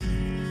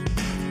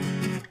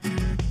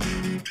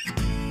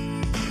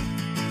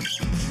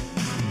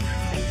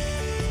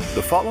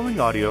The following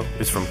audio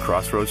is from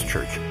Crossroads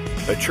Church,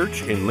 a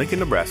church in Lincoln,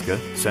 Nebraska,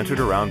 centered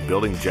around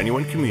building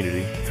genuine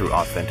community through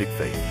authentic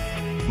faith.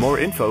 More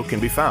info can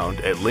be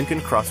found at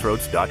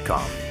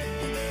lincolncrossroads.com.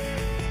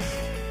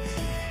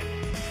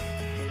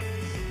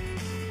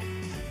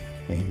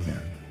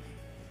 Amen.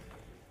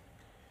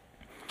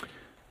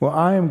 Well,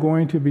 I am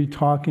going to be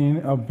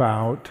talking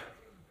about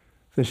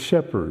the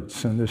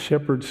shepherds, and the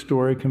shepherd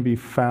story can be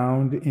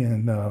found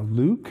in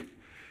Luke,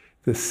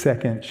 the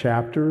 2nd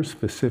chapter,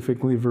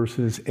 specifically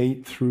verses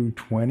 8 through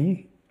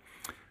 20.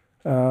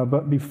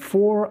 But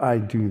before I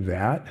do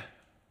that,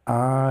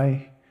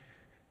 I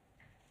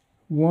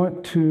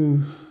want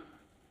to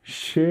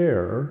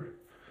share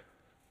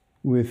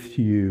with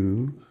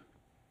you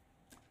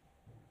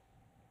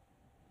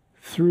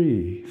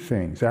three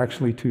things,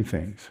 actually two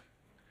things.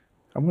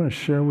 I want to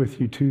share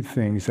with you two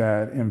things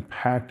that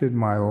impacted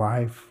my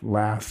life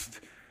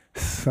last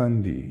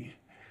Sunday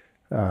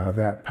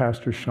that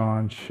Pastor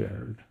Sean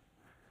shared.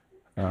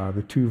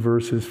 The two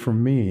verses for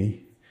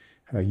me,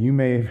 you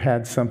may have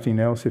had something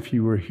else if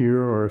you were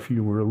here or if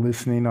you were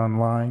listening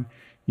online.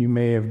 You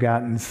may have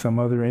gotten some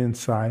other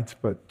insights,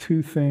 but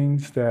two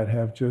things that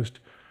have just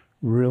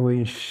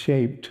really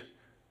shaped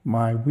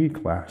my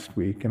week last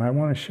week. And I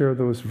want to share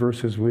those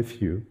verses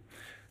with you.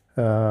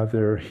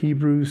 They're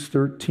Hebrews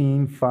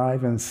 13,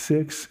 5 and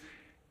 6,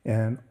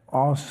 and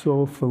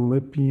also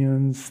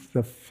Philippians,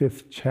 the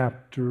 4th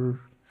chapter,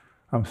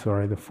 and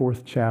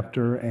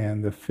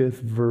the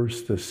 5th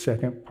verse, the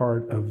second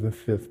part of the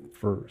 5th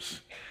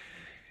verse.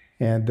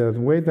 And the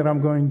way that I'm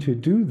going to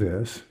do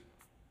this,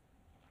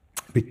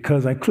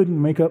 because I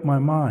couldn't make up my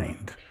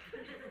mind.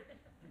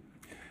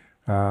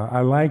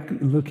 I like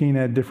looking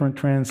at different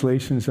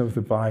translations of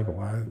the Bible.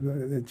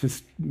 It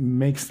just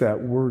makes that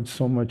word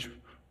so much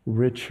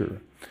richer.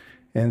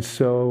 And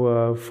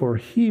so for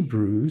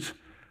Hebrews,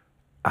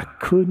 I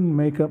couldn't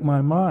make up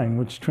my mind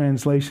which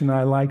translation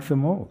I like the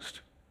most.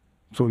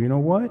 So you know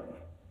what?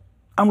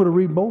 I'm going to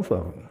read both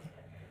of them.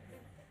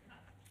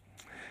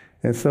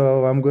 And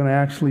so I'm going to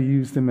actually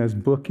use them as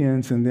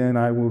bookends, and then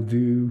I will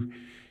do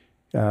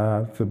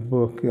the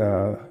book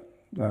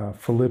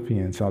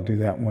Philippians. I'll do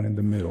that one in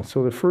the middle.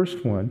 So the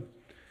first one,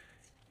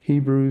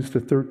 Hebrews, the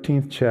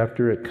 13th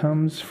chapter, it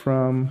comes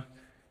from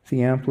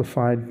the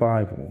Amplified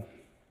Bible.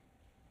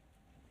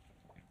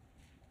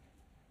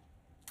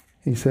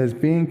 He says,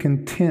 being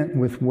content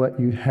with what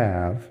you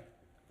have,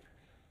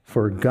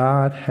 for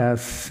God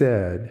has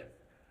said,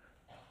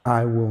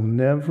 I will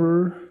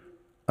never,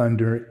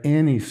 under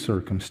any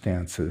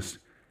circumstances,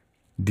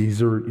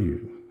 desert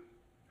you,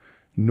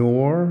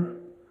 nor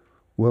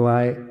will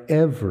I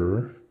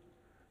ever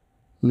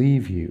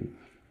leave you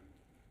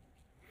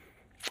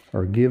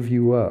or give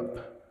you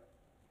up.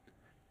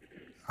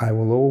 I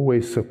will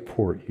always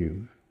support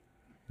you,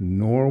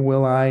 nor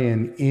will I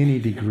in any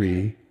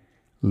degree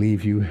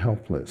leave you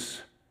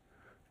helpless,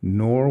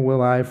 nor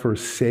will I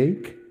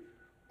forsake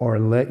or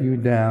let you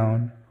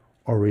down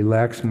or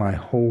relax my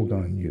hold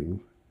on you.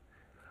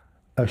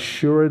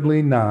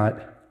 Assuredly not,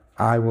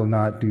 I will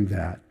not do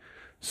that.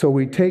 So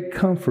we take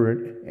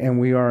comfort and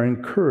we are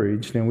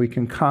encouraged, and we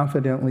can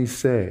confidently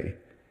say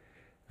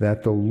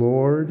that the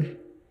Lord,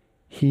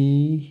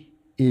 He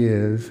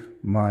is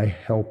my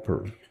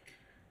helper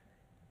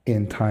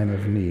in time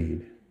of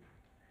need,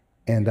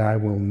 and I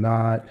will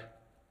not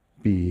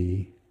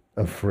be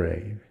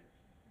afraid.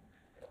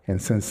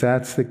 And since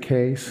that's the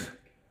case,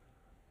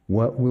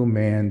 what will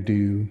man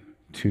do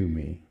to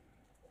me?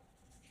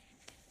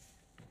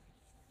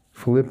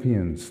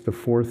 Philippians, the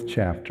 4th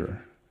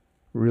chapter,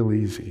 real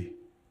easy.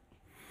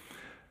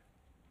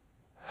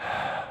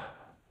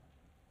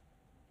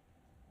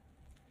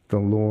 The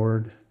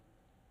Lord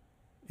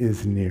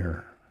is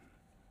near.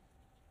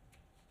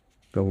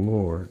 The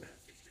Lord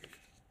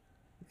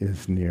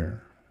is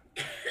near.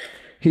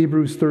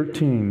 Hebrews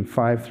 13,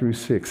 5 through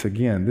 6.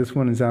 Again, this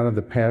one is out of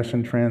the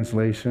Passion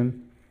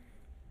Translation.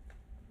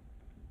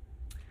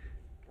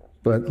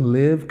 But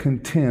live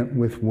content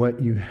with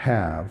what you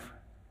have,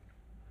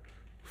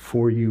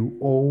 for you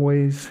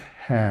always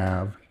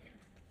have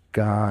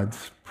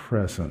God's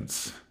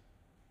presence.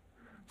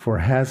 For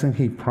hasn't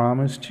He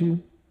promised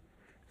you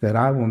that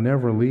I will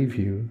never leave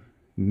you?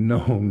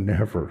 No,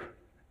 never.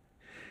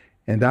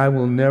 And I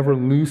will never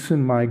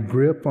loosen my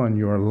grip on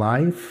your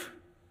life.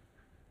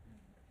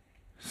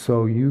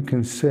 So you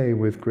can say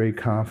with great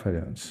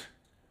confidence,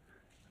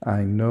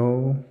 I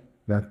know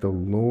that the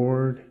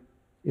Lord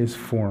is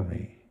for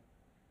me,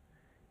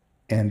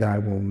 and I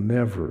will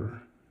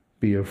never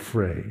be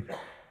afraid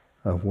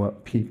of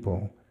what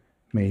people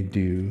may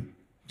do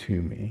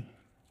to me.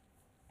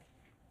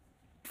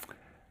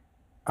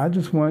 I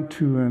just want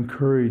to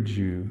encourage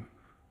you,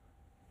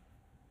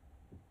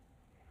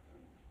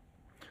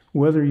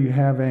 whether you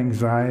have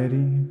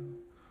anxiety,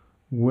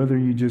 whether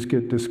you just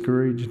get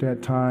discouraged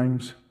at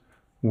times,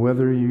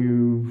 whether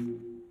you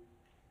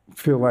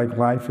feel like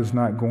life is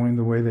not going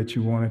the way that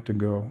you want it to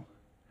go,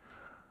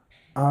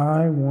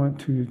 I want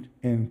to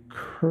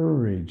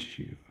encourage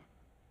you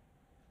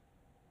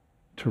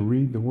to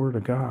read the Word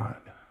of God.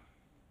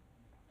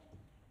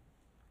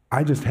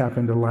 I just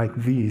happen to like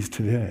these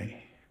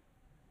today.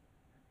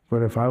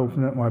 But if I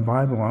open up my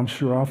Bible, I'm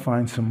sure I'll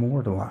find some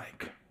more to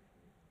like.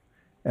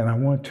 And I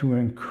want to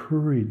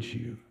encourage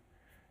you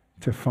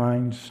to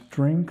find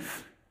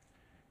strength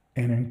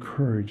and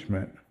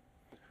encouragement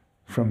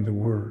from the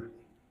Word.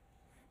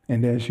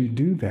 And as you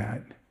do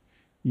that,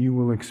 you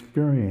will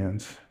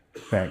experience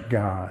that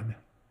God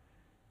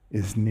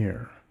is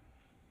near.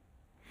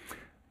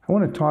 I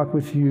want to talk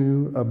with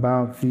you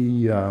about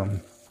the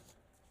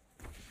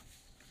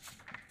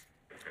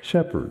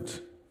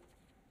shepherds.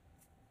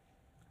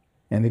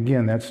 And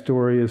again, that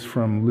story is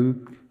from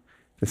Luke,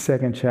 the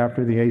 2nd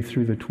chapter, the 8th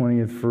through the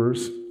 20th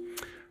verse.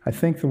 I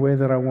think the way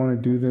that I want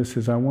to do this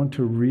is I want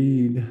to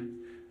read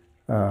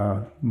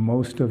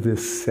most of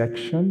this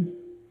section.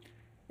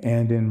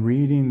 And in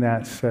reading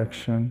that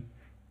section,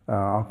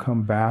 I'll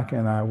come back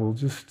and I will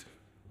just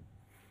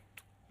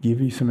give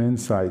you some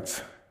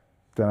insights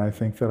that I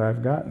think that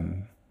I've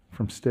gotten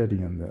from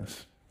studying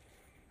this.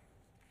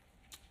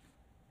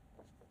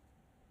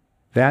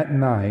 That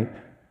night,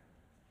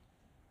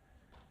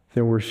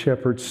 there were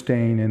shepherds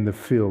staying in the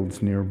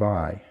fields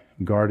nearby,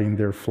 guarding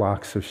their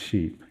flocks of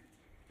sheep.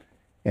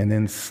 And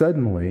then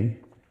suddenly,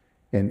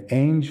 an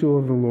angel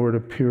of the Lord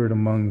appeared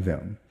among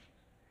them,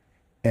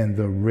 and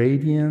the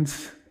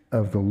radiance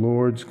of the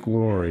Lord's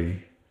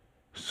glory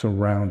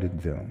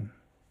surrounded them.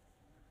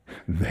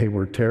 They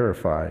were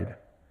terrified.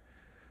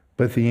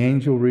 But the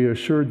angel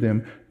reassured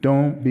them,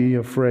 "Don't be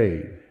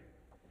afraid."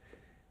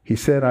 He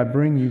said, "I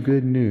bring you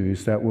good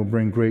news that will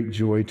bring great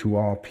joy to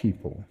all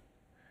people.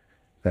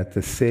 That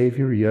the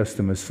Savior, yes,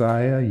 the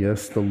Messiah,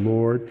 yes, the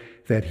Lord,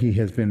 that he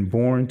has been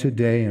born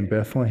today in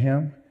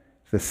Bethlehem,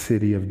 the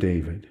city of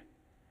David.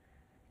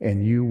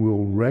 And you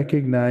will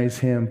recognize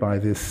him by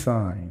this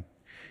sign.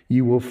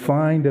 You will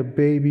find a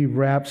baby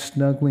wrapped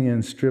snugly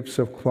in strips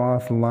of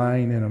cloth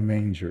lying in a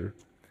manger."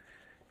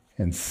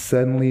 And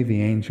suddenly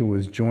the angel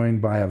was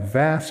joined by a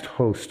vast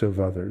host of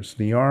others,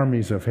 the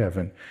armies of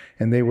heaven,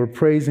 and they were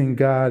praising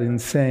God and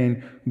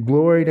saying,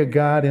 "Glory to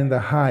God in the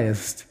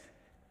highest,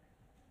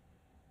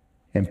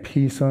 and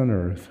peace on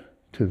earth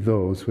to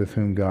those with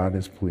whom God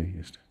is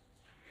pleased."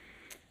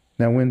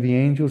 Now when the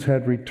angels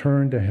had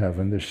returned to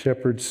heaven, the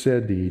shepherds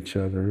said to each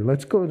other,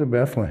 "Let's go to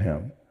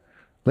Bethlehem.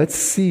 Let's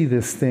see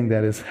this thing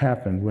that has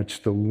happened,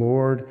 which the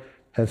Lord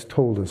has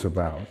told us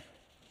about."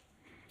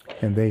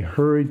 And they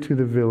hurried to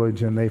the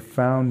village, and they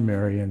found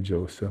Mary and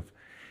Joseph,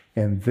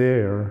 and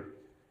there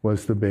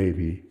was the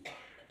baby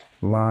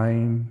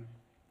lying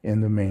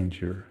in the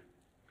manger.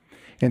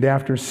 And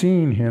after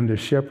seeing him, the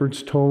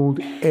shepherds told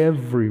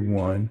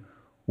everyone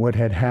what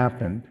had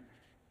happened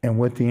and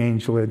what the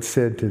angel had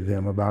said to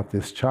them about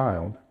this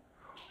child.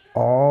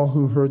 All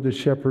who heard the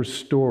shepherd's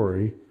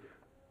story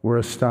were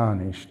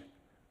astonished,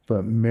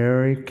 but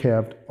Mary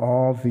kept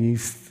all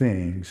these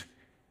things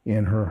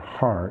in her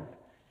heart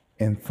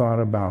and thought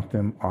about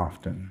them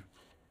often.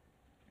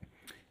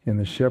 And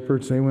the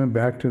shepherds, they went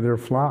back to their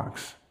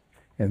flocks,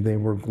 and they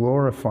were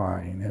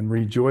glorifying and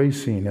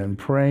rejoicing and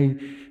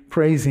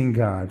praising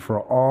God for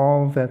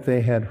all that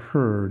they had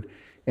heard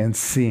and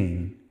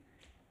seen.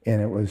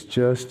 And it was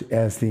just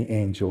as the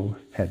angel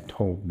had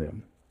told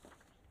them.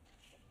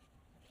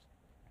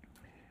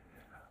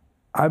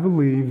 I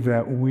believe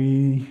that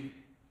we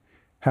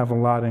have a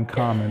lot in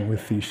common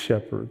with these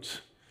shepherds.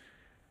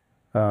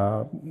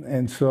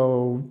 And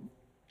so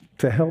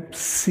to help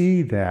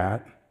see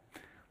that,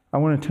 I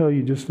want to tell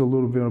you just a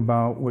little bit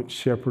about what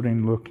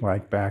shepherding looked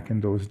like back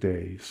in those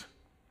days.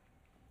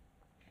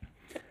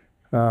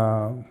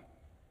 To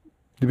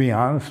be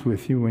honest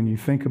with you, when you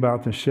think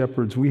about the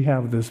shepherds, we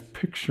have this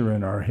picture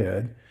in our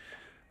head.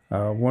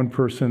 One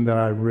person that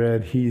I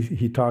read,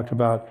 he talked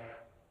about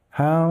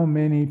how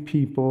many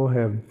people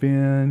have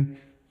been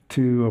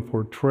to a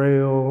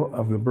portrayal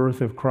of the birth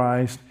of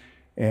Christ,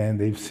 and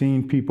they've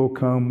seen people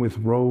come with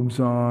robes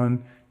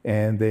on,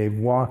 and they've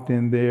walked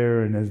in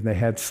there, and as they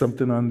had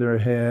something on their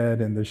head,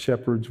 and the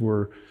shepherds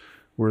were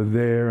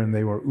there, and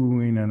they were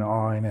oohing and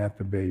awing at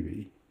the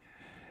baby.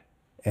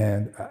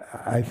 And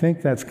I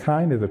think that's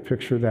kind of the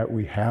picture that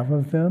we have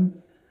of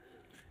them,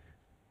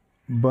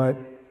 but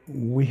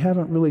we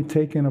haven't really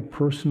taken a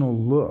personal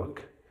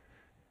look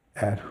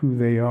at who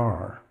they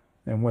are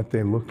and what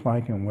they looked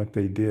like and what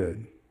they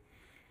did.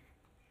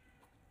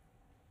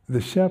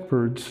 The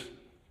shepherds,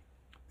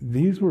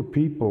 these were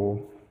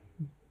people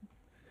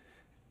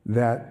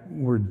that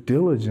were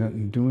diligent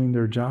in doing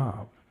their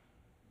job.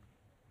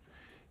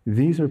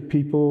 These are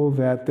people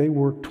that they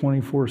worked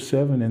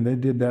 24/7, and they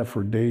did that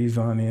for days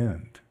on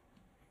end.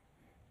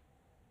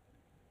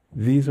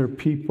 These are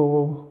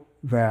people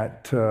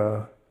that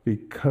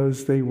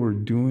because they were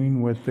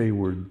doing what they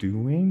were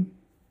doing,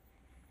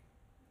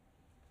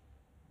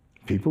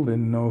 people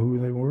didn't know who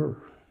they were.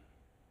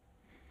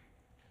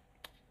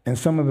 And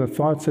some of the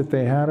thoughts that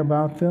they had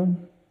about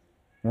them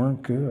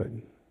weren't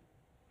good.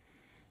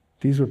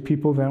 These were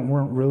people that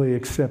weren't really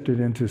accepted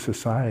into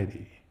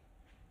society.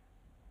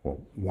 Well,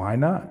 why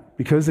not?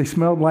 Because they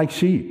smelled like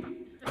sheep.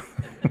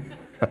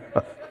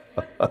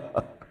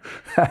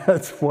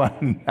 That's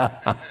why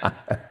not.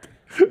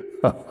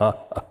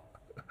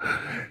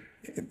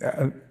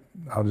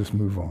 I'll just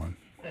move on.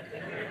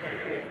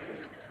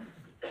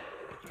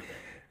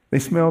 They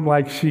smelled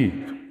like sheep.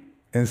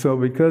 And so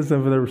because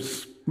of their,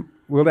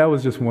 well, that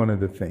was just one of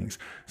the things.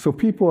 So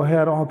people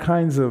had all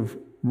kinds of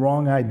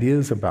wrong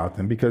ideas about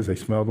them because they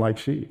smelled like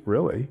sheep,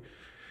 really.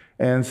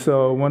 And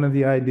so one of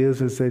the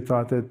ideas is they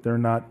thought that they're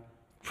not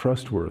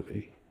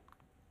trustworthy.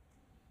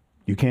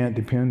 You can't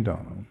depend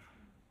on them.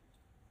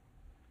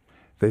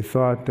 They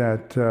thought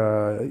that,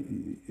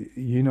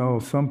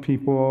 some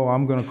people,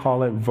 I'm going to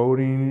call it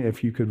voting.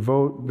 If you could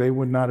vote, they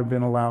would not have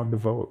been allowed to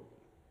vote.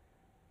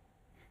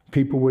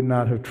 People would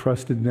not have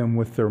trusted them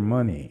with their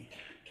money.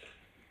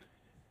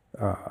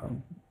 I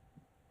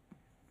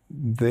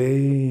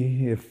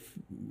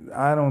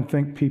don't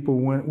think people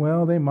went,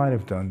 well, they might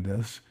have done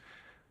this.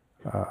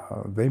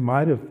 They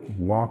might have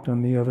walked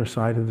on the other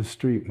side of the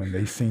street when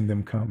they seen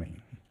them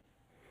coming.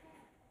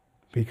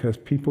 Because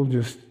people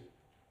just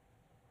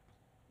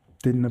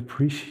didn't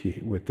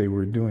appreciate what they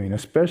were doing,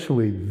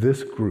 especially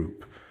this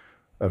group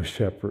of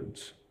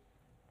shepherds.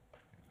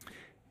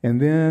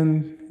 And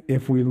then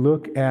if we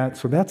look at,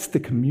 so that's the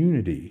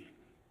community.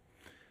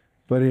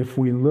 But if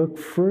we look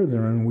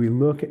further and we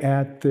look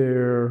at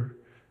their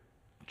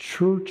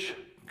church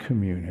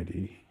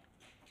community,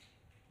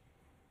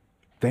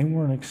 they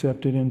weren't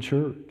accepted in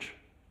church.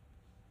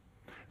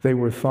 They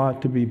were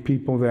thought to be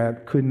people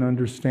that couldn't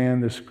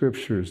understand the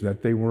scriptures,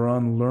 that they were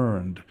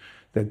unlearned,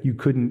 that you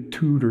couldn't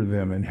tutor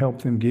them and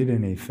help them get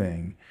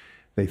anything.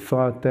 They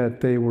thought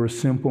that they were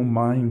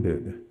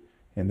simple-minded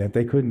and that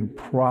they couldn't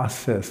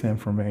process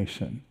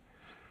information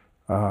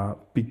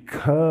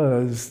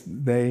because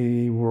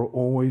they were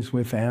always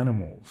with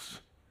animals.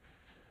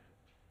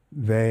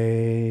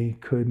 They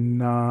could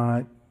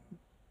not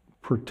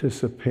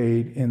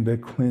participate in the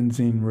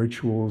cleansing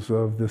rituals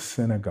of the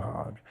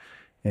synagogue.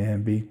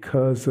 And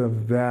because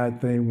of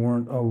that, they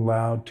weren't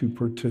allowed to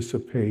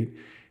participate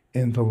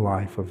in the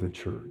life of the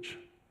church.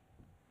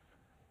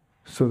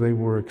 So they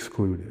were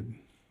excluded.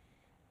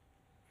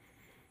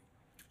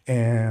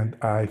 And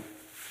I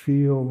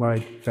feel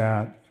like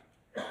that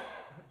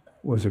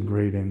was a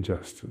great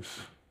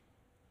injustice.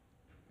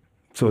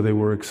 So they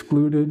were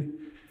excluded,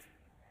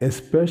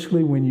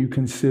 especially when you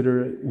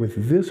consider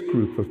with this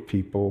group of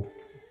people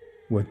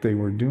what they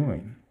were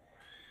doing.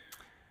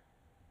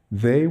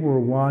 They were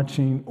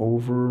watching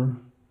over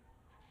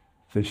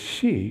the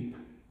sheep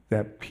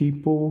that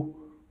people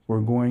were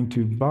going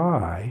to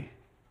buy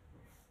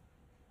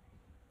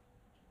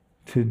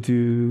to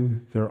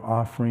do their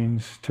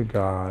offerings to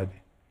God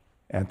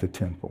at the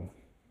temple.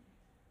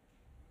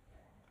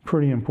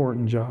 Pretty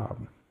important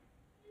job.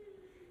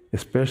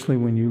 Especially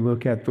when you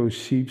look at those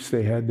sheep,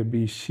 they had to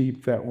be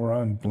sheep that were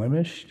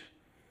unblemished.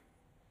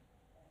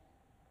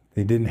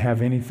 They didn't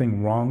have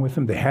anything wrong with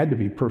them. They had to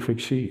be perfect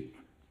sheep.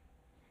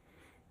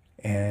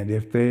 And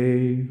if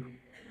they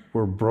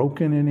were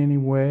broken in any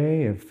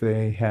way, if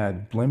they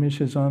had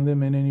blemishes on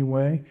them in any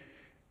way,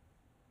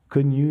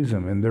 couldn't use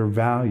them. And their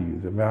value,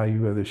 the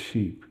value of the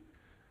sheep,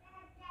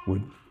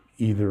 would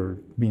either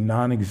be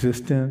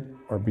non-existent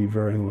or be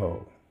very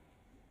low.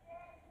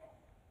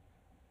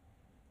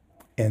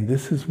 And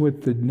this is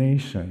what the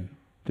nation,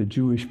 the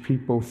Jewish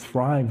people,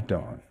 thrived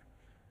on,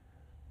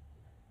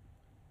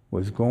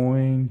 was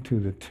going to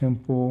the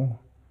temple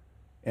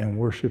and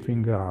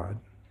worshiping God.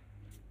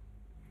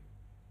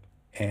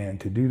 And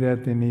to do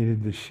that, they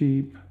needed the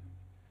sheep.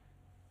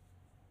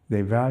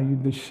 They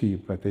valued the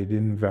sheep, but they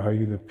didn't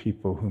value the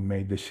people who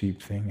made the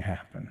sheep thing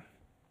happen.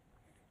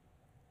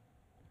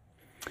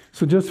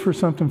 So just for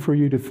something for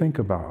you to think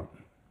about,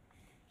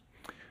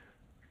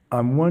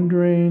 I'm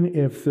wondering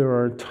if there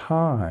are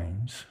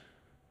times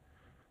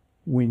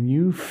when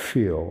you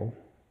feel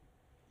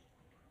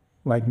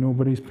like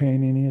nobody's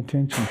paying any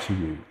attention to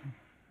you.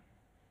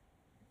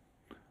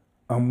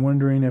 I'm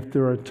wondering if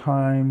there are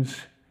times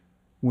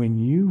when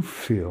you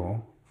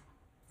feel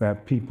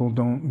that people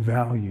don't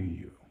value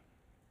you.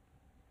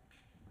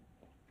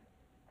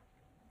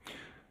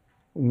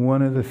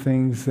 One of the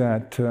things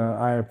that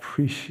I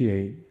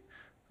appreciate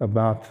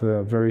about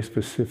the very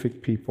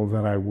specific people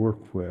that I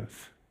work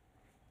with,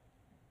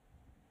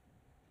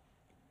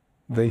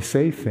 they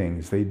say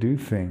things, they do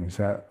things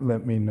that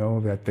let me know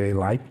that they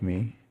like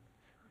me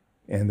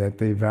and that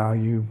they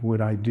value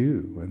what I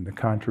do and the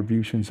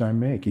contributions I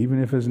make,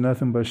 even if it's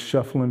nothing but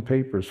shuffling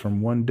papers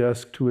from one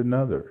desk to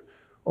another.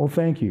 Oh,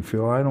 thank you,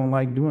 Phil. I don't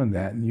like doing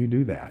that, and you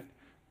do that.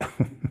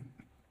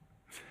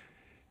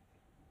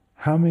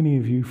 How many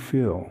of you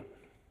feel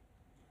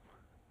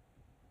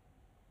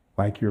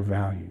like you're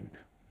valued?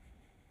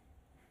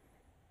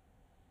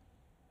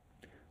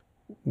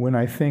 When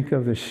I think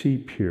of the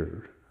sheep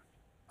here,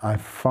 I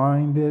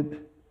find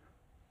it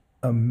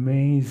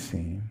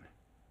amazing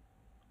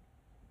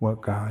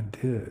what God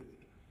did.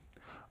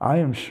 I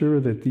am sure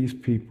that these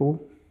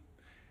people,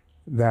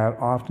 that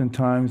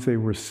oftentimes they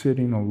were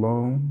sitting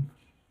alone,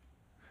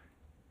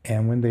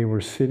 and when they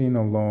were sitting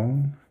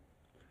alone,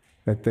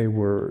 that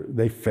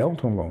they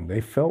felt alone,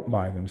 they felt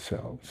by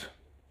themselves.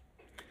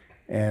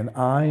 And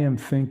I am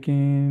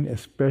thinking,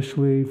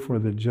 especially for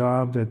the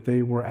job that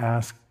they were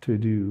asked to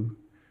do,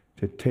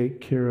 to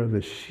take care of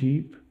the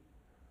sheep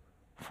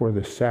for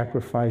the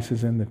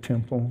sacrifices in the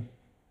temple,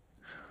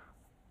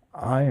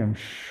 I am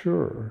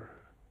sure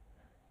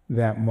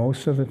that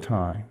most of the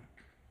time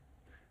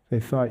they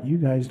thought, you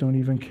guys don't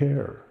even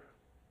care.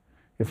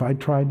 If I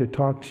tried to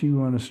talk to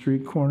you on a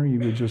street corner, you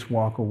would just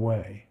walk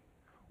away.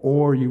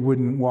 Or you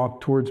wouldn't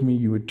walk towards me,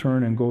 you would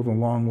turn and go the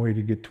long way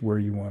to get to where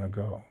you want to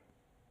go.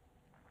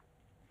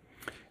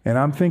 And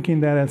I'm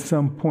thinking that at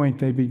some point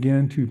they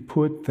began to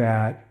put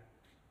that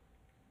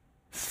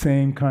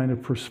same kind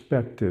of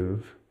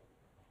perspective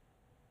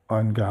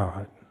on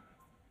God.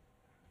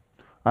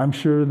 I'm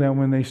sure that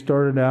when they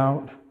started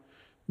out,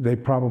 they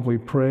probably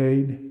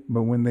prayed,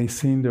 but when they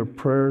seen their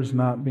prayers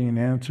not being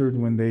answered,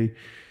 when they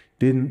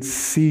didn't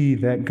see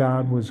that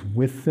God was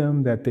with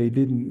them, that they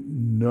didn't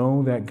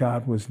know that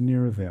God was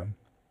near them,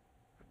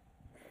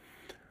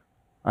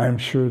 I'm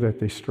sure that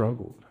they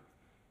struggled.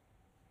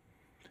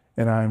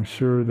 And I'm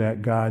sure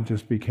that God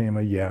just became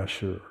a yeah,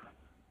 sure.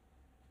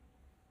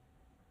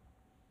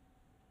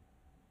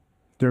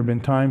 There have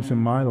been times in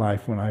my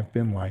life when I've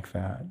been like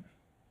that.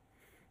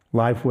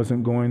 Life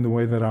wasn't going the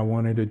way that I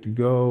wanted it to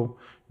go.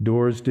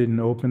 Doors didn't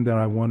open that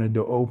I wanted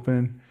to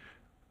open.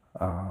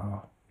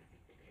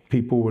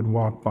 People would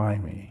walk by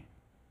me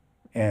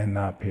and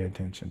not pay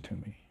attention to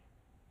me.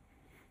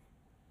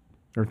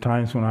 There are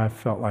times when I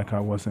felt like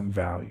I wasn't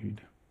valued.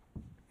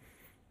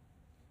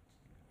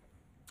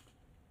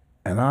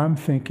 And I'm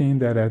thinking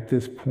that at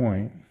this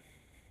point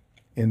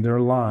in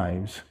their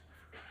lives,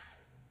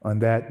 on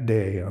that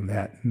day, on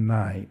that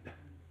night,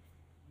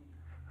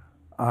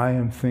 I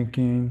am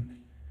thinking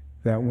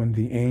that when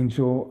the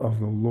angel of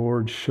the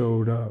Lord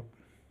showed up,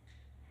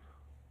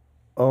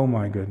 oh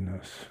my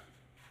goodness,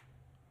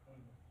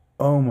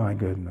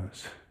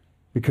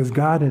 because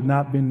God had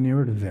not been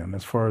near to them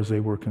as far as they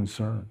were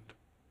concerned.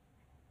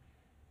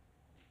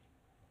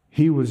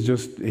 He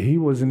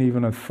wasn't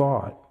even a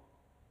thought.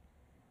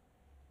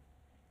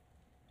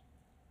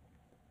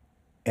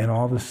 And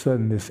all of a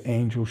sudden, this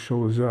angel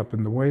shows up.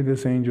 And the way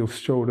this angel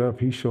showed up,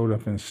 he showed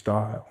up in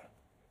style.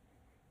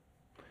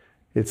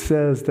 It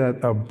says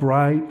that a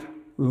bright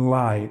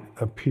light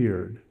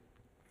appeared.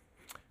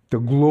 The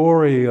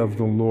glory of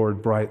the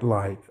Lord, bright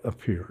light,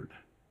 appeared.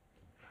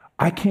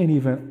 I can't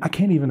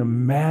even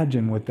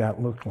imagine what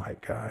that looked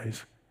like,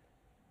 guys.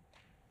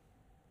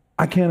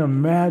 I can't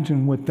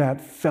imagine what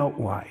that felt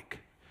like.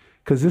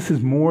 Because this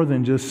is more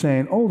than just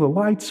saying, oh, the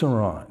lights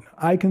are on.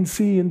 I can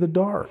see in the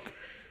dark.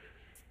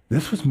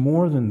 This was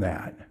more than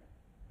that.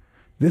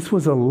 This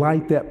was a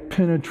light that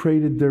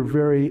penetrated their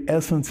very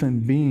essence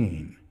and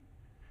being.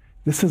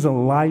 This is a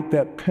light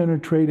that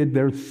penetrated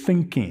their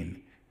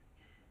thinking.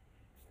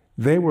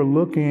 They were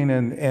looking,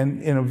 and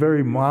in a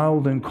very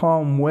mild and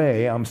calm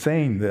way, I'm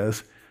saying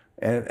this,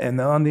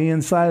 and on the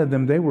inside of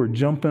them, they were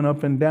jumping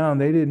up and down.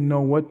 They didn't know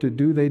what to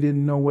do. They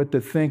didn't know what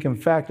to think. In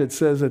fact, it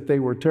says that they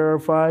were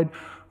terrified.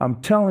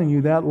 I'm telling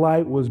you, that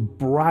light was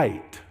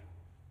bright.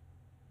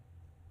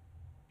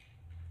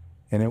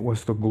 And it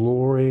was the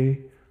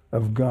glory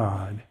of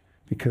God,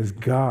 because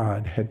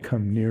God had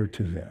come near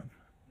to them.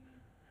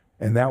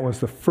 And that was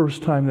the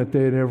first time that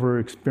they had ever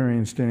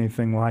experienced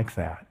anything like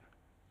that.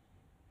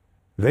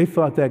 They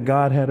thought that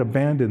God had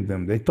abandoned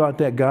them. They thought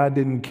that God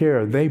didn't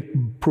care. They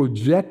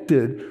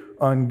projected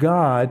on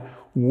God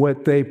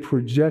what they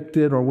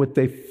projected or what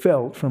they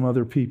felt from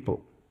other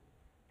people.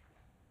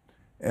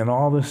 And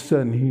all of a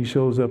sudden, he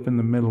shows up in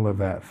the middle of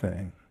that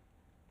thing.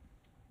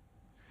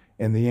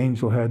 And the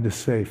angel had to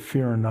say,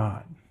 fear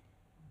not.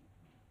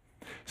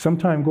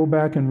 Sometime go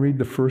back and read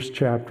the first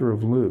chapter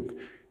of Luke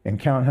and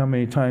count how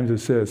many times it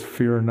says,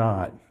 fear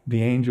not.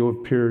 The angel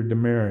appeared to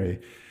Mary.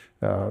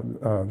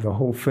 The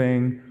whole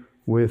thing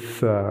with,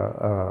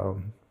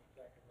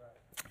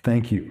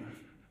 thank you,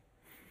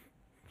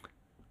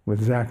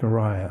 with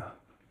Zechariah.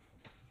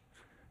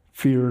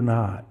 Fear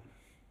not.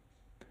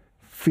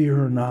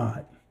 Fear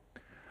not.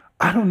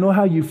 I don't know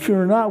how you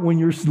fear not when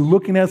you're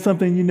looking at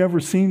something you've never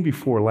seen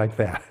before like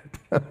that.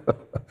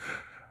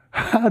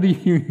 How do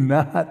you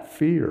not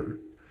fear?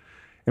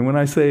 And when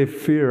I say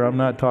fear, I'm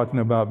not talking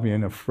about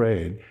being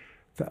afraid.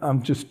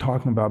 I'm just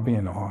talking about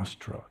being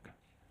awestruck.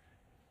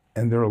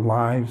 And their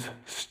lives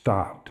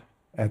stopped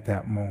at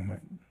that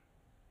moment.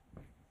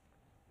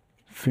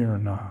 Fear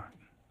not.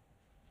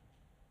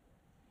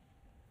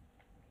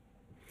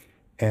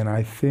 And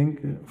I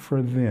think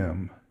for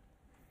them,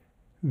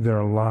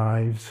 their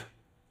lives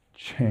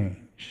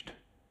changed.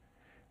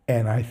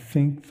 And I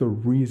think the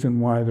reason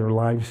why their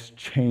lives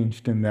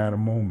changed in that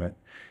moment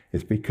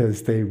is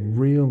because they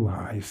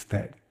realized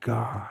that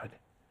God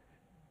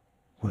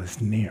was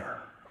near.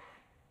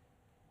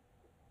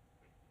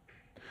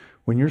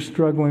 When you're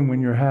struggling,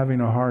 when you're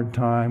having a hard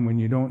time, when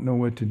you don't know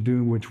what to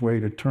do, which way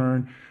to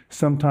turn,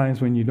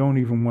 sometimes when you don't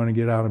even want to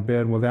get out of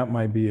bed, well, that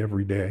might be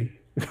every day.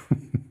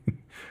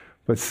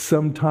 But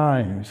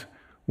sometimes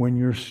when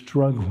you're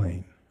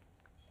struggling,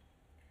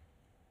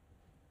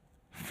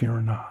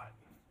 fear not,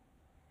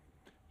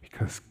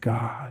 because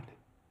God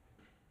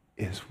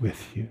is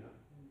with you.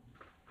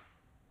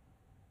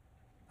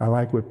 I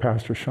like what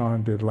Pastor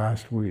Sean did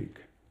last week.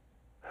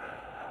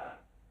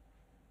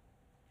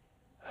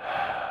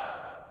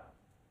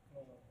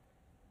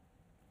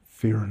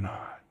 fear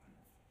not.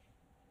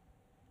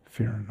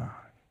 Fear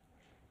not.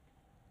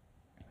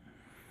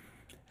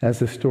 As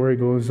the story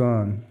goes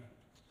on,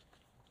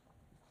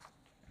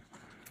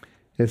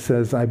 it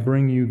says, I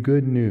bring you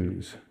good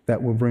news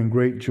that will bring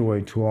great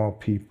joy to all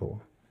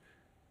people.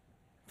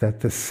 That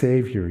the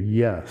Savior,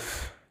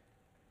 yes.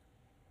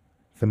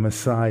 The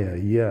Messiah,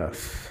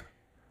 yes.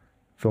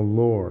 The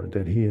Lord,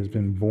 that he has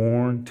been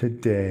born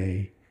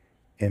today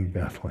in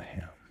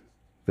Bethlehem,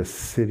 the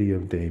city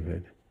of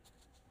David.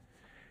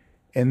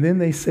 And then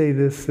they say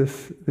this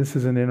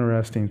is an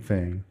interesting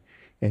thing.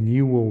 And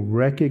you will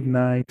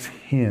recognize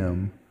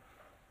him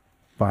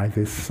by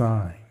this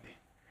sign.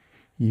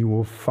 You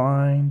will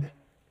find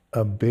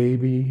a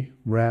baby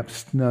wrapped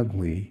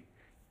snugly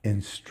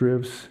in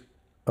strips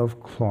of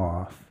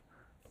cloth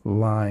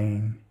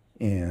lying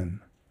in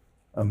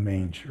a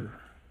manger.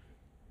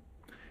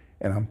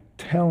 And I'm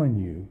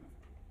telling you,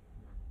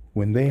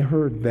 when they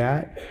heard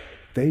that,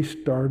 they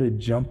started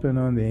jumping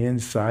on the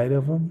inside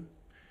of them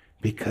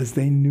because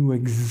they knew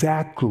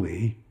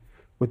exactly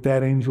what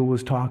that angel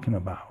was talking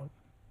about.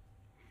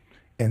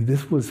 And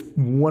this was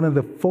one of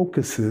the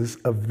focuses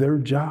of their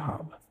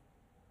job.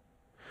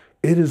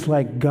 It is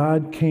like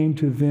God came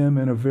to them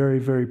in a very,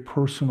 very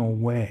personal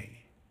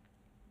way.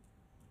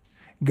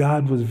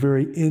 God was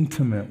very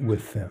intimate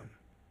with them.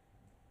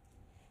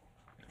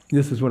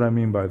 This is what I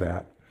mean by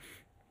that.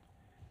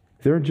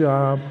 Their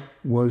job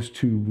was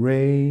to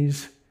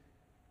raise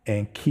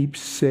and keep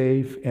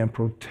safe and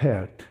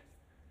protect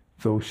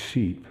those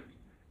sheep.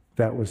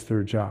 That was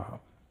their job.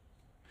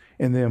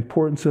 And the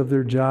importance of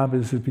their job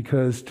is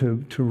because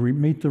to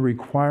meet the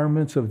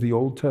requirements of the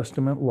Old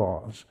Testament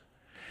laws,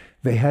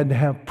 they had to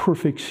have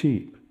perfect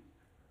sheep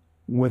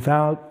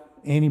without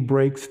any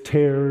breaks,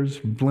 tears,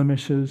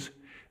 blemishes.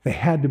 They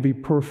had to be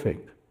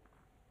perfect.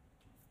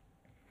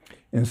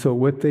 And so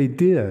what they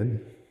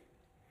did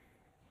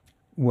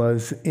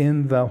was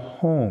in the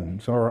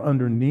homes or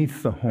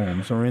underneath the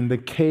homes or in the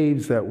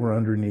caves that were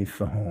underneath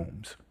the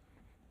homes,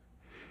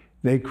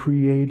 they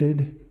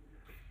created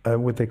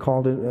what they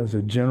called it as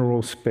a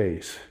general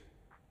space,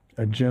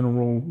 a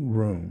general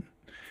room.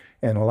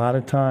 And a lot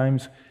of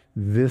times,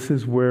 this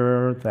is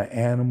where the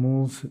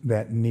animals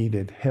that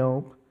needed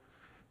help,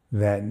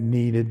 that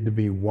needed to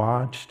be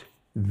watched,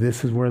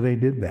 this is where they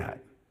did that.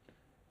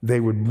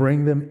 They would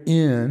bring them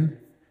in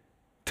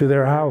to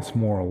their house,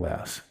 more or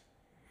less.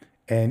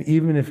 And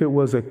even if it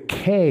was a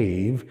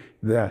cave,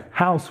 the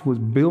house was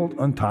built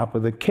on top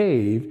of the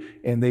cave,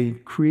 and they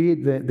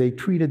treated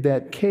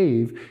that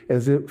cave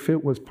as if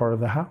it was part of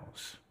the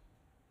house.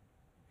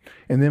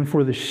 And then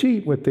for the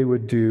sheep, what they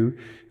would do,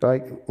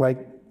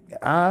 like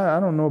I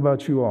don't know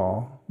about you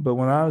all, but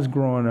when I was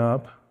growing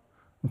up,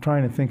 I'm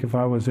trying to think if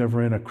I was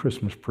ever in a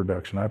Christmas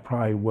production. I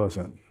probably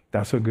wasn't.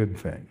 That's a good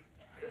thing.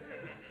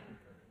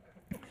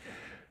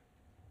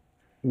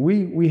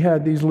 We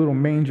had these little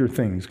manger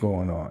things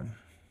going on.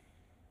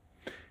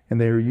 And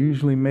they were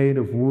usually made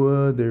of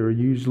wood. They were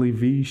usually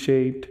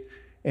V-shaped.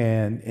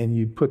 And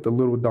you put the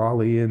little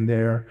dolly in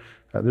there.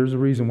 There's a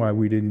reason why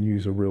we didn't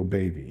use a real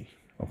baby,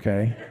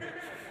 okay?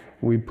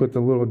 We put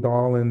the little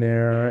doll in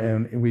there,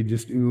 and we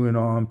just ooh and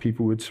ah, and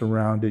people would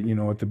surround it,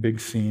 at the big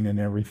scene and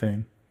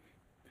everything.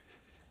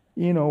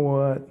 You know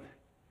what?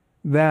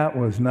 That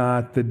was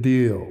not the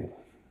deal.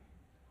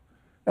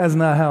 That's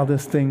not how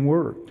this thing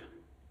worked.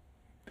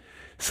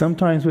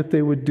 Sometimes what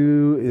they would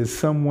do is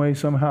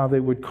somehow they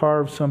would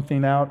carve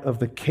something out of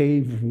the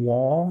cave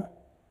wall,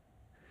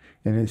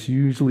 and it's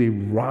usually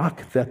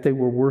rock that they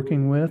were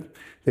working with.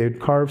 They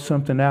would carve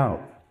something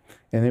out,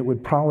 and it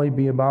would probably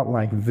be about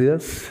like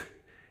this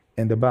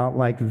and about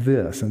like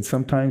this. And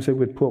sometimes they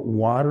would put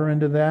water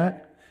into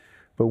that,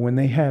 but when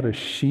they had a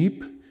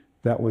sheep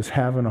that was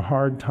having a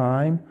hard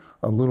time,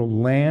 a little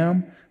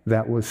lamb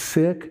that was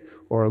sick,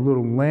 or a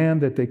little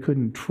lamb that they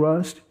couldn't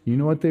trust, you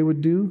know what they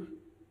would do?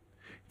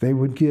 They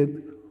would get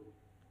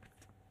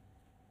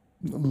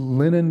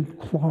linen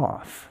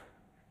cloth.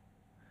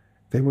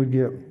 They would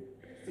get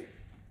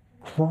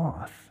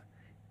cloth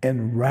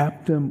and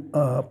wrap them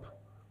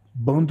up,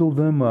 bundle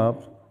them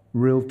up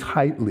real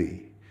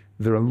tightly,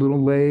 their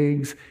little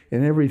legs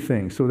and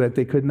everything, so that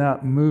they could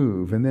not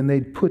move. And then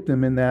they'd put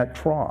them in that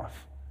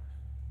trough.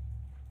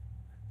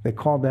 They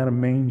called that a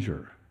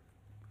manger,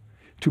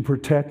 to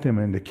protect them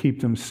and to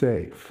keep them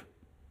safe.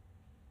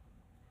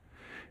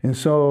 And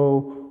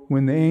so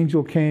when the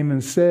angel came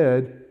and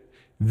said,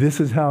 this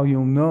is how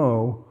you'll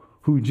know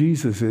who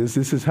Jesus is,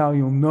 this is how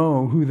you'll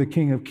know who the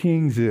King of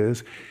Kings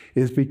is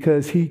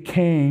because he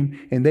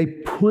came and they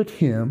put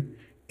him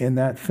in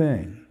that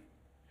thing.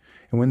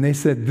 And when they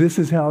said, this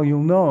is how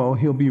you'll know,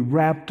 he'll be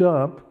wrapped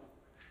up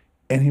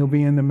and he'll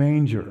be in the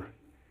manger.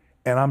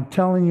 And I'm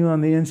telling you, on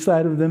the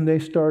inside of them, they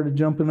started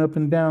jumping up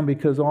and down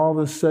because all of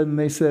a sudden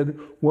they said,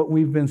 what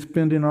we've been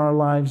spending our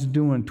lives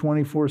doing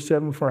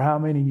 24/7 for how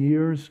many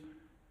years?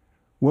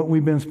 What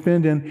we've been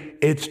spending,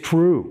 it's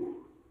true.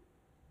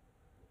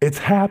 It's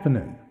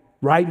happening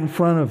right in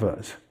front of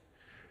us.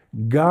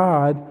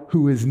 God,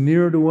 who is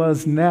near to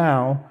us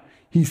now,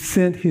 he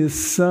sent his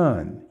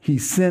Son. He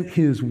sent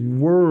his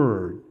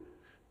Word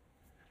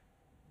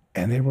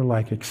And they were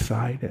like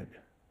excited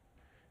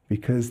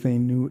because they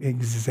knew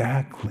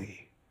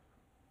exactly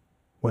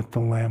what the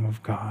Lamb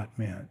of God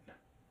meant.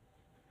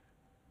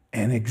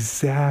 And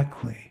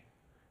exactly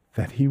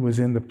that he was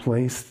in the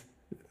place,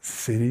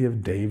 city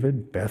of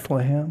David,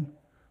 Bethlehem,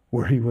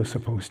 where he was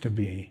supposed to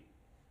be.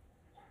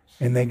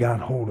 And they got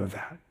hold of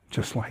that,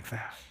 just like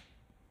that.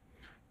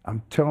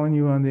 I'm telling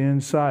you on the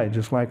inside,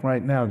 just like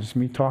right now, just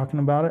me talking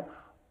about it,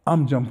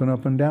 I'm jumping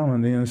up and down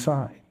on the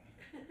inside.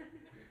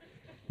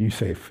 You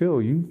say,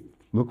 Phil, you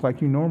look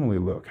like you normally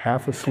look,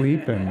 half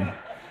asleep and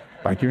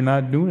like you're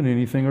not doing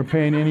anything or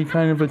paying any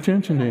kind of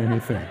attention to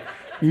anything.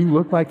 You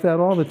look like that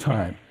all the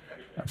time.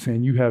 I'm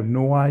saying you have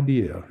no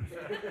idea.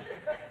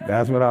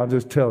 That's what I'll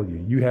just tell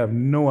you. You have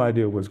no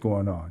idea what's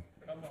going on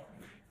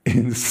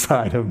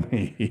inside of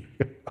me.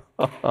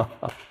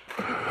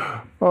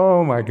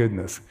 Oh my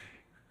goodness.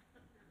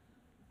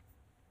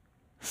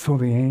 So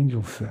the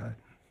angel said,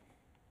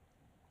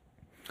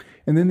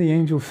 and then the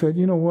angel said,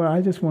 you know what,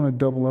 I just want to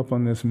double up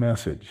on this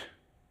message.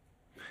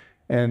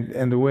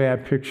 And the way I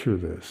picture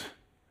this,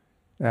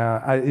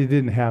 it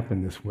didn't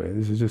happen this way.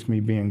 This is just me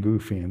being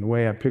goofy. And the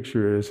way I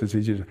picture it is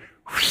he just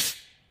whoosh,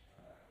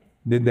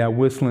 did that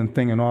whistling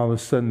thing, and all of a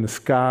sudden the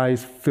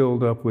skies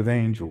filled up with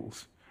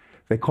angels.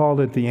 They called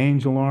it the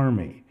angel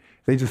army.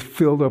 They just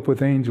filled up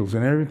with angels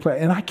in every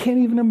place. And I can't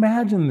even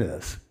imagine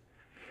this.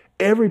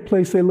 Every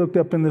place they looked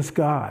up in the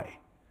sky.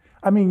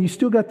 I mean, you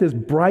still got this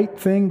bright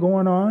thing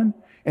going on,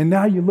 and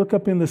now you look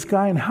up in the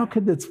sky, and how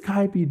could the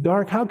sky be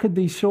dark? How could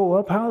they show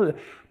up?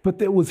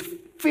 But it was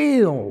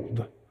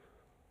filled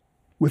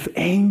with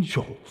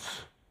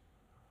angels.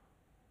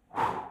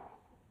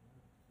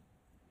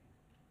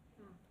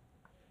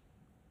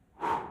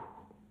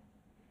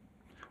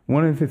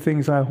 One of the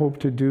things I hope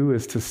to do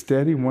is to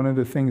study, one of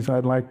the things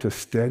I'd like to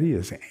study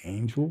is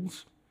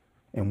angels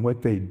and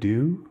what they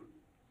do.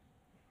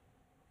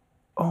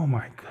 Oh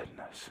my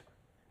goodness.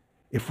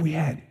 If we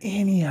had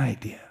any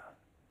idea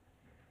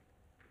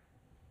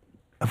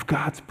of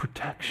God's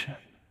protection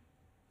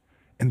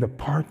and the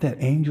part that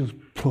angels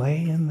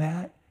play in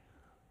that,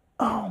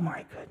 oh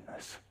my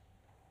goodness.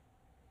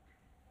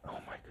 Oh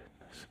my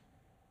goodness.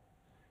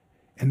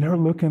 And they're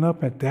looking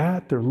up at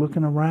that, they're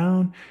looking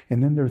around,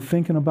 and then they're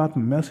thinking about the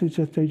message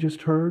that they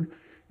just heard,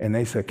 and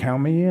they said,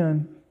 count me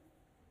in.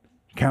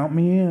 Count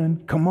me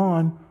in. Come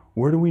on.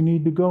 Where do we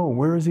need to go?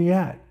 Where is he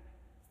at?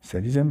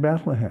 Said he's in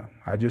Bethlehem.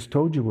 I just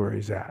told you where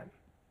he's at.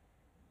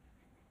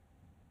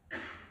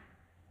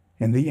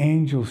 And the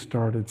angels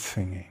started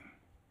singing.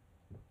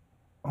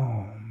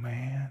 Oh,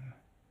 man.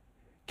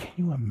 Can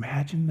you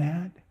imagine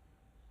that?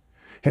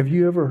 Have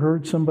you ever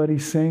heard somebody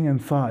sing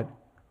and thought,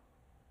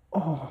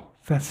 oh,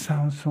 that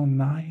sounds so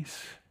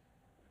nice.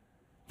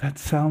 That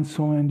sounds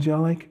so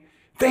angelic.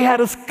 They had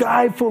a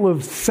sky full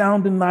of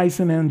sounding nice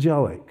and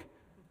angelic.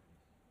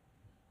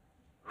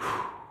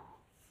 Whew.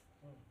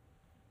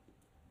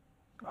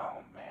 Oh,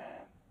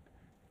 man.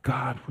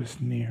 God was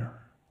near.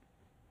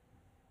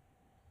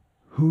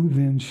 Who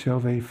then shall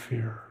they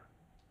fear?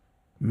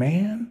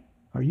 Man?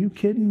 Are you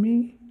kidding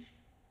me?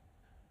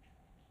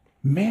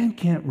 Man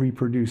can't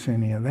reproduce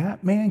any of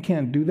that. Man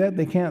can't do that.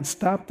 They can't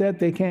stop that.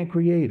 They can't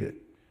create it.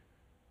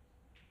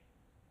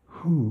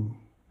 Who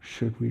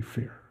should we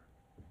fear?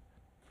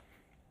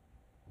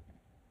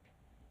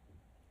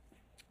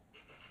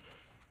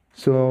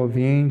 So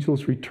the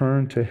angels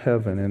returned to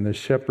heaven, and the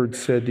shepherds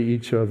said to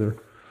each other,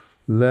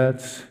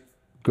 let's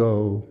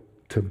go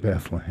to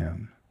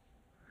Bethlehem.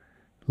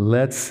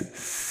 Let's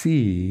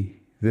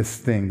see this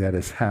thing that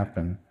has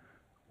happened,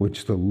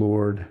 which the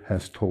Lord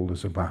has told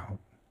us about.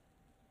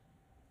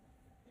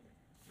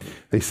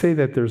 They say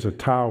that there's a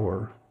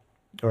tower,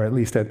 or at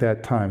least at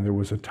that time there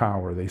was a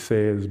tower. They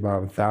say it is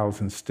about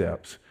 1,000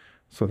 steps.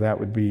 So that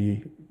would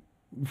be,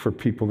 for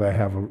people that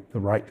have the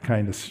right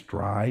kind of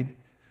stride,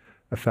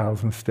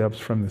 1,000 steps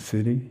from the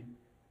city.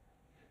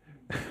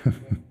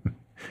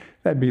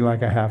 That'd be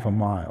like a half a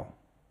mile.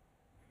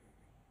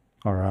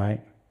 All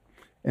right?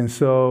 And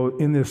so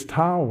in this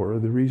tower,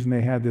 the reason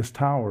they had this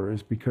tower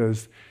is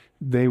because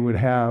they would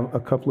have a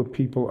couple of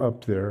people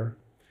up there,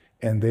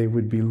 and they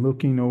would be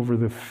looking over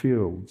the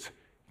fields,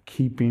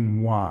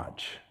 keeping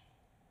watch.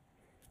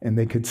 And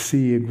they could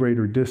see a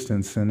greater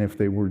distance than if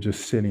they were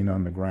just sitting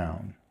on the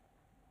ground.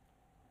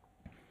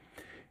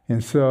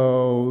 And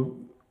so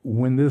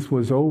when this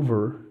was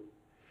over,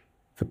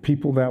 the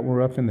people that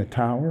were up in the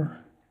tower,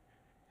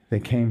 they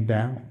came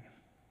down.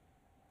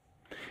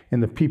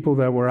 And the people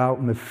that were out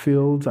in the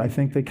fields, I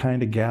think they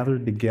kind of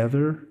gathered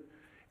together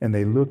and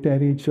they looked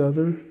at each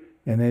other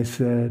and they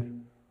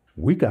said,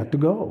 we got to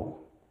go.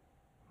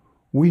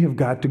 We have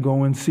got to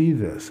go and see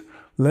this.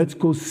 Let's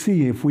go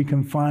see if we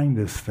can find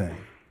this thing.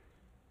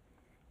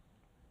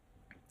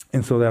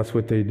 And so that's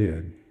what they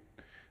did.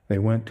 They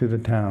went to the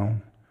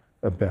town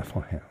of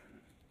Bethlehem.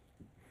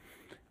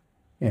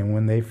 And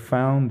when they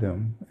found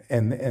them,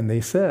 and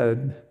they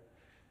said,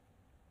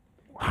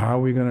 how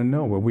are we going to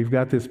know? Well, we've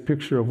got this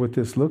picture of what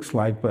this looks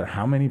like, but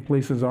how many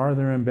places are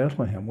there in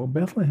Bethlehem? Well,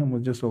 Bethlehem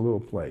was just a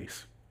little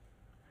place.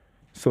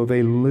 So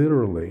they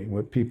literally,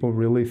 what people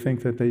really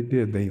think that they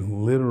did, they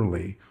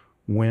literally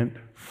went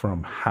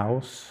from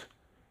house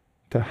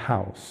to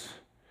house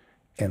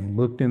and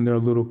looked in their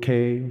little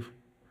cave,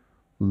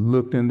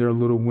 looked in their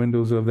little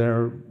windows of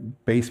their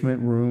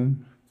basement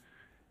room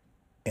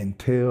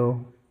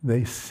until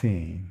they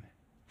seen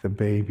the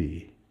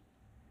baby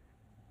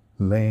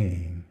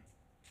laying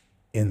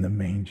in the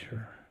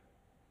manger.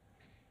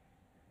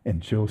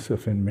 And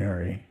Joseph and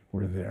Mary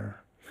were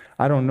there.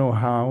 I don't know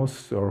how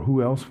else or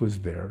who else was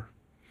there.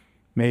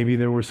 Maybe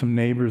there were some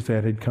neighbors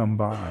that had come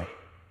by.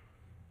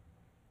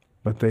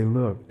 But they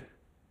looked,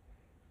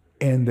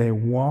 and they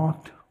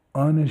walked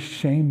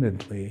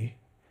unashamedly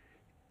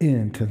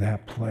into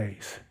that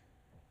place.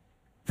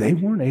 They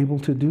weren't able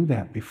to do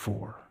that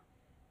before.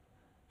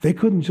 They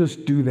couldn't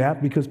just do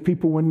that because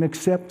people wouldn't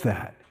accept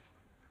that.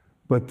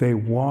 But they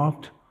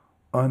walked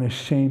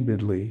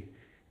unashamedly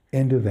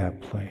into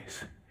that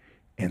place,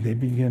 and they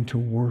began to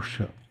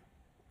worship.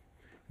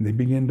 And they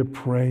began to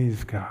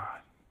praise God.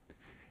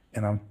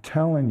 And I'm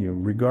telling you,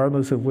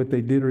 regardless of what they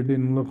did or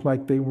didn't look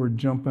like, they were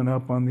jumping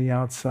up on the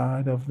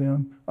outside of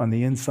them, on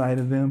the inside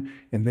of them,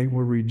 and they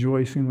were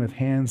rejoicing with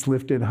hands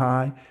lifted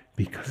high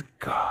because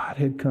God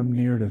had come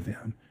near to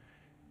them.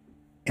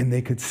 And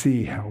they could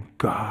see how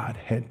God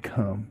had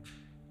come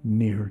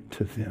near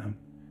to them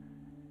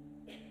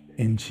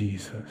in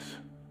Jesus.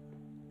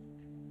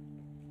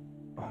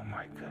 Oh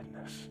my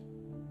goodness.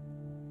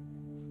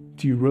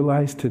 Do you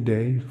realize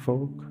today,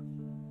 folk?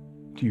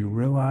 Do you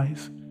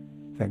realize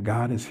that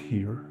God is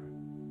here?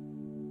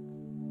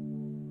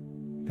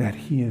 That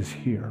He is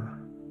here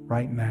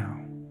right now,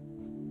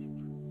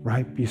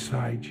 right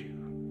beside you.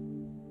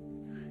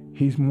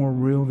 He's more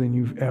real than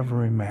you've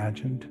ever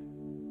imagined.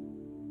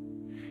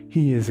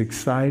 He is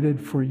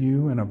excited for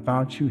you and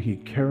about you. He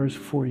cares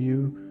for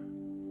you.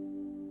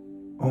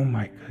 Oh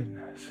my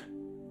goodness.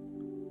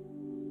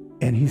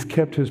 And He's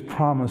kept His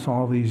promise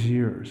all these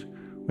years.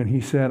 When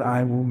He said,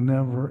 I will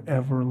never,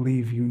 ever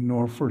leave you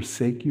nor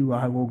forsake you.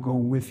 I will go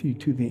with you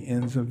to the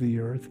ends of the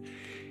earth.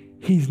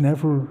 He's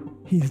never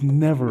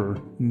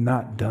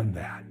not done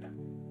that.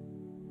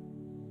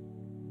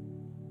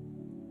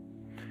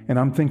 And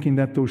I'm thinking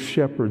that those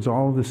shepherds,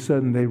 all of a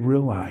sudden they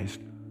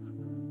realized,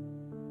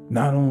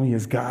 not only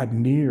is God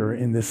near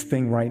in this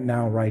thing right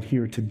now, right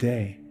here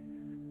today,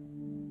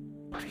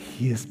 but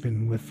He has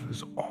been with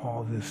us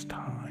all this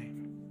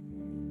time.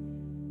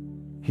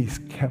 He's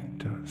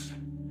kept us.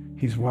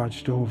 He's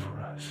watched over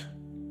us.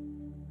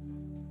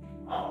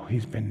 Oh,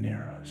 He's been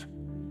near us.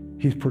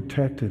 He's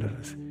protected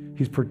us.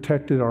 He's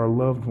protected our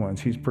loved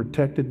ones. He's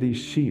protected these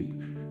sheep.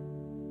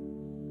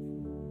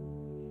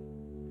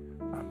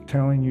 I'm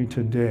telling you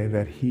today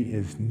that He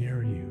is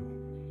near you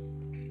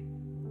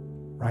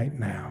right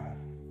now.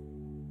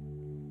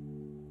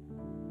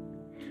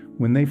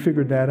 When they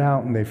figured that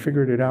out, and they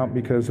figured it out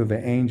because of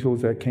the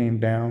angels that came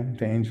down,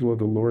 the angel of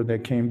the Lord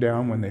that came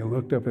down, when they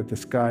looked up at the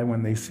sky,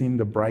 when they seen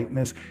the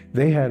brightness,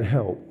 they had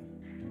help.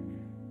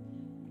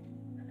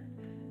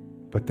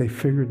 But they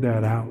figured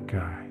that out,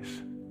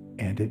 guys,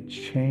 and it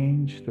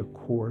changed the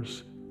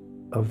course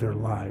of their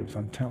lives,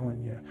 I'm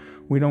telling you.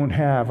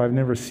 I've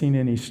never seen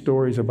any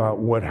stories about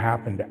what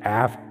happened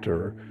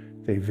after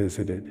they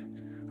visited.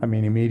 I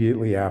mean,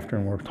 immediately after,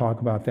 and we'll talk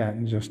about that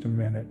in just a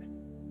minute.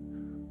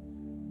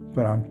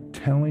 But I'm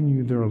telling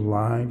you, their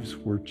lives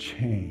were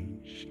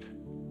changed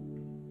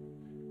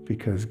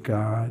because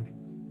God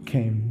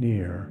came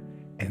near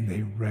and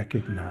they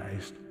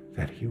recognized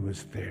that He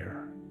was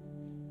there.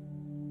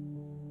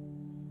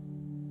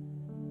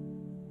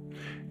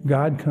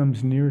 God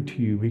comes near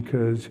to you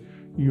because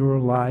your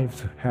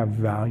lives have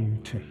value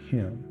to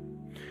Him.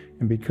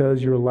 And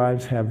because your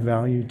lives have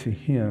value to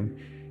Him,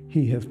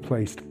 He has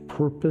placed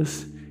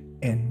purpose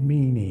and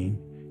meaning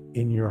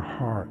in your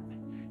heart.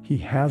 He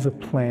has a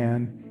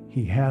plan.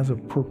 He has a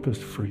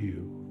purpose for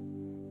you.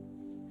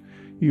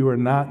 You are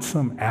not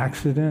some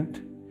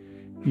accident.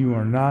 You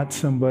are not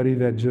somebody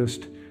that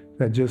just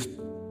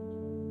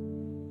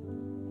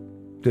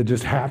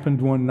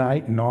happened one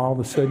night and all of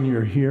a sudden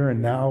you're here,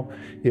 and now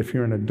if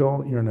you're an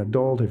adult, you're an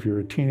adult. If you're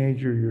a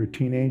teenager, you're a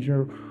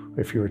teenager.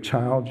 If you're a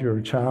child, you're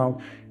a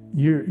child.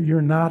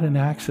 You're not an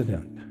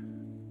accident.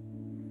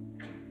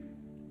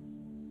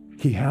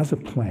 He has a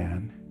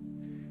plan.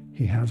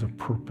 He has a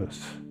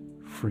purpose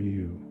for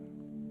you.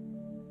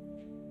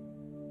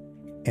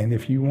 And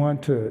if you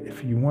want to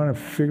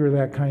figure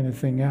that kind of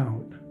thing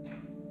out,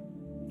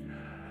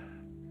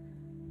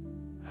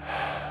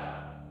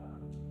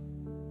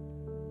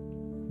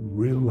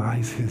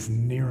 realize His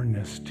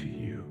nearness to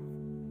you.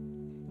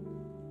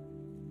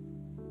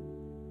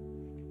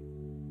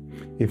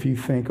 If you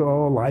think,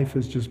 oh, life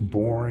is just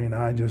boring,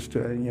 it's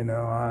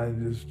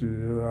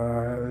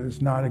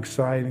not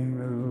exciting,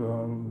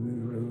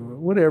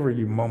 whatever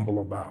you mumble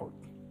about,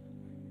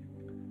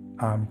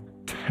 I'm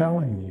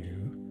telling you,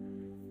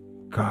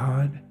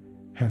 God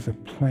has a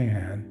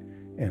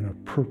plan and a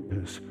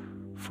purpose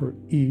for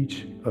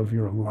each of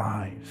your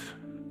lives.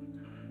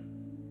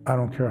 I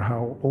don't care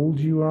how old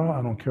you are.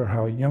 I don't care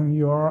how young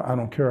you are. I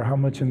don't care how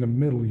much in the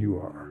middle you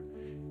are.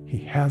 He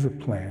has a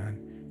plan.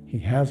 He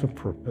has a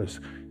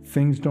purpose.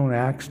 Things don't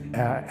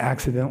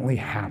accidentally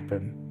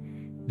happen.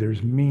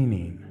 There's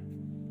meaning.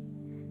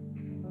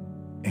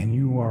 And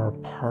you are a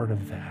part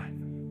of that.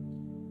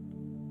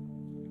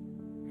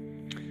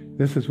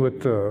 This is what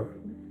the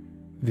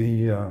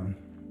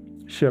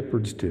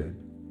shepherds did.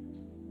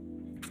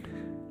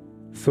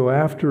 So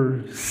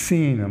after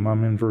seeing him,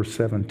 I'm in verse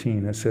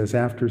 17, it says,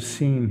 after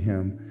seeing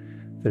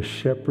him, the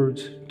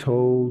shepherds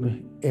told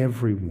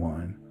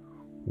everyone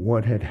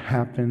what had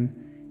happened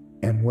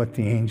and what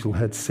the angel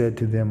had said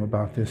to them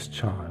about this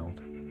child.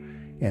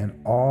 And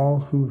all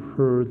who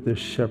heard the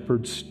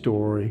shepherd's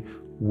story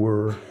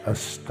were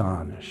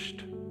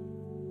astonished.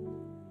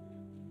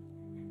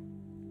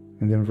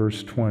 And then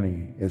verse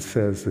 20, it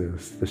says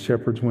this, the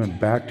shepherds went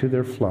back to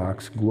their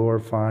flocks,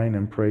 glorifying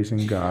and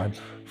praising God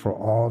for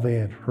all they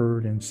had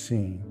heard and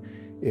seen.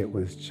 It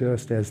was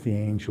just as the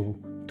angel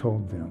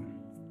told them.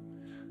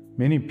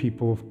 Many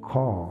people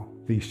call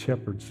these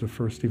shepherds the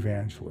first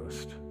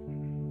evangelist.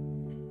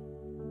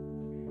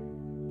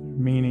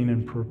 Meaning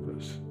and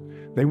purpose.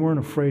 They weren't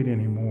afraid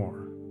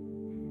anymore.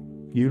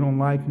 You don't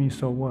like me,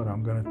 so what?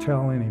 I'm going to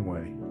tell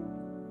anyway.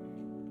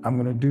 I'm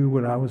going to do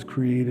what I was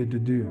created to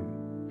do.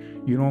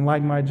 You don't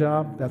like my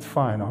job? That's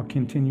fine. I'll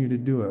continue to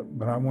do it.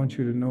 But I want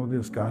you to know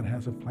this. God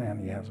has a plan.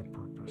 He has a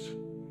purpose.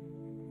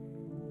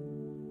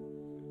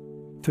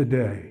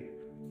 Today,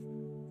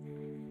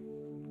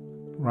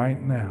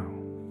 right now,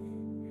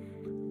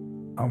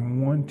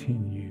 I'm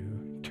wanting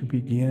you to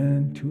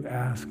begin to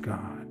ask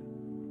God,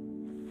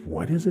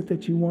 what is it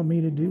that you want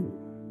me to do?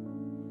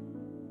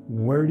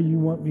 Where do you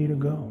want me to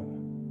go?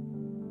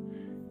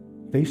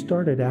 They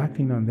started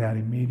acting on that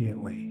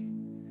immediately.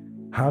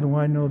 How do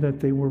I know that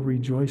they were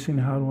rejoicing?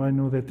 How do I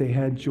know that they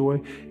had joy?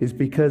 It's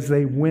because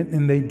they went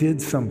and they did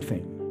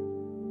something.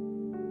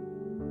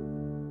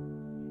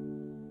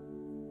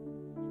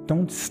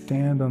 Don't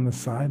stand on the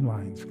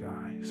sidelines,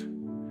 guys.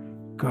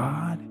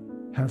 God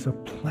has a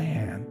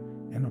plan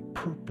and a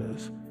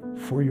purpose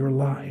for your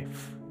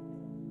life.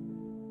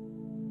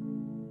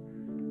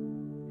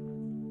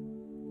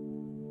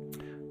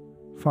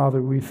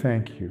 Father, we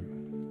thank you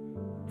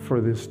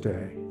for this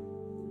day.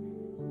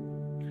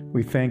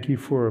 We thank you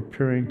for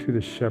appearing to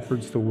the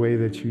shepherds the way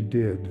that you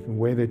did, the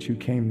way that you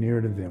came near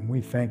to them.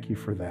 We thank you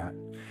for that.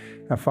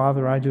 Now,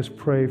 Father, I just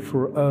pray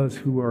for us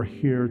who are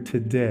here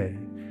today,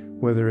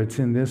 whether it's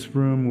in this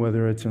room,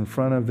 whether it's in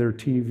front of their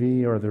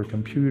TV or their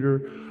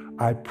computer,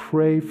 I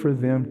pray for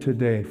them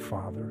today,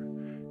 Father,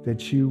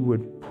 that you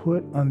would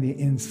put on the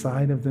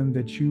inside of them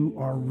that you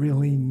are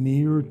really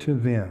near to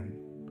them.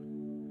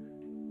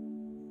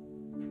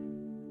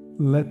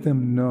 Let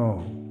them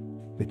know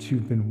that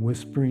you've been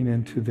whispering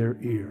into their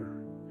ear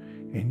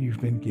and you've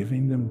been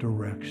giving them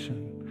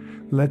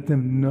direction. Let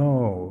them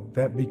know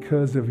that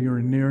because of your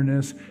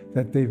nearness,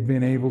 that they've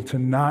been able to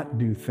not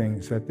do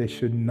things that they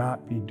should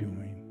not be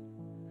doing,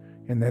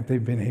 and that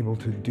they've been able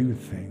to do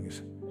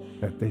things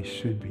that they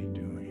should be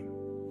doing.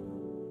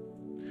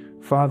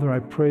 Father, I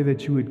pray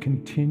that you would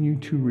continue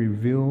to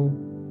reveal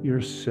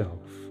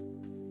yourself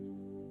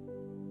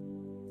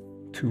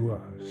to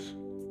us,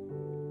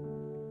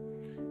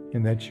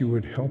 and that you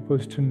would help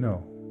us to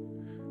know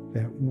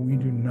that we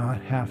do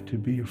not have to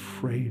be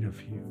afraid of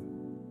you,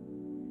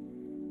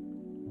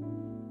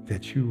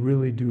 that you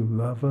really do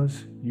love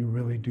us, you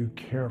really do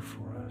care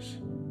for us.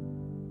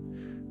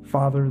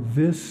 Father,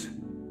 this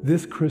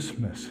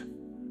Christmas,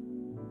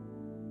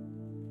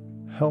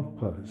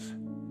 help us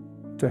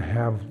to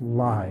have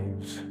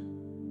lives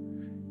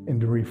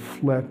and to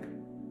reflect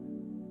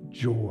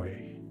joy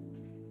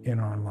in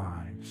our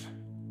lives.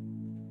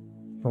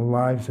 The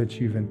lives that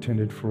you've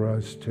intended for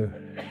us to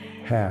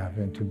have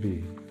and to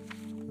be.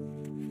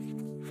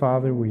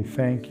 Father, we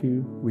thank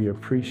you, we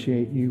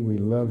appreciate you, we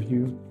love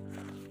you.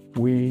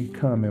 We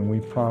come and we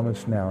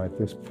promise now at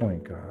this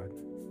point, God,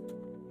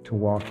 to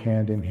walk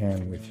hand in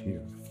hand with you.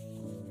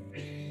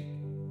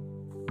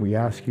 We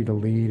ask you to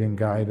lead and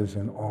guide us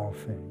in all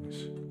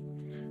things.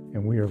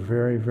 And we are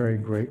very, very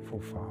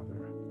grateful,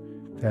 Father,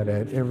 that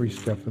at every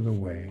step of the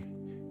way,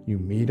 you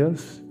meet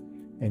us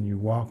and you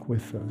walk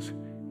with us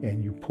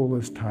and you pull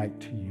us tight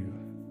to you.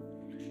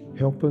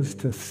 Help us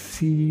to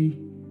see,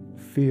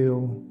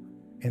 feel,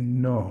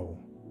 and know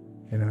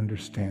and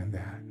understand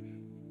that.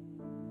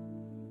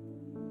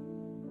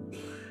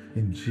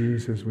 In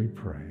Jesus we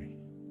pray.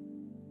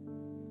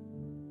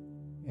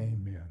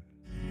 Amen.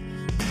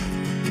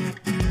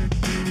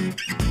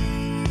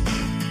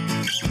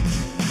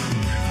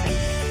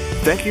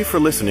 Thank you for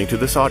listening to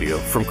this audio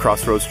from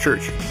Crossroads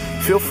Church.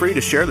 Feel free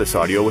to share this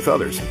audio with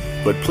others,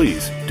 but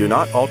please do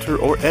not alter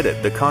or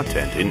edit the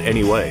content in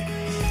any way.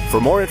 For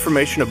more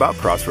information about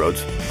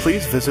Crossroads,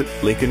 please visit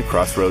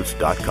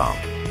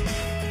lincolncrossroads.com.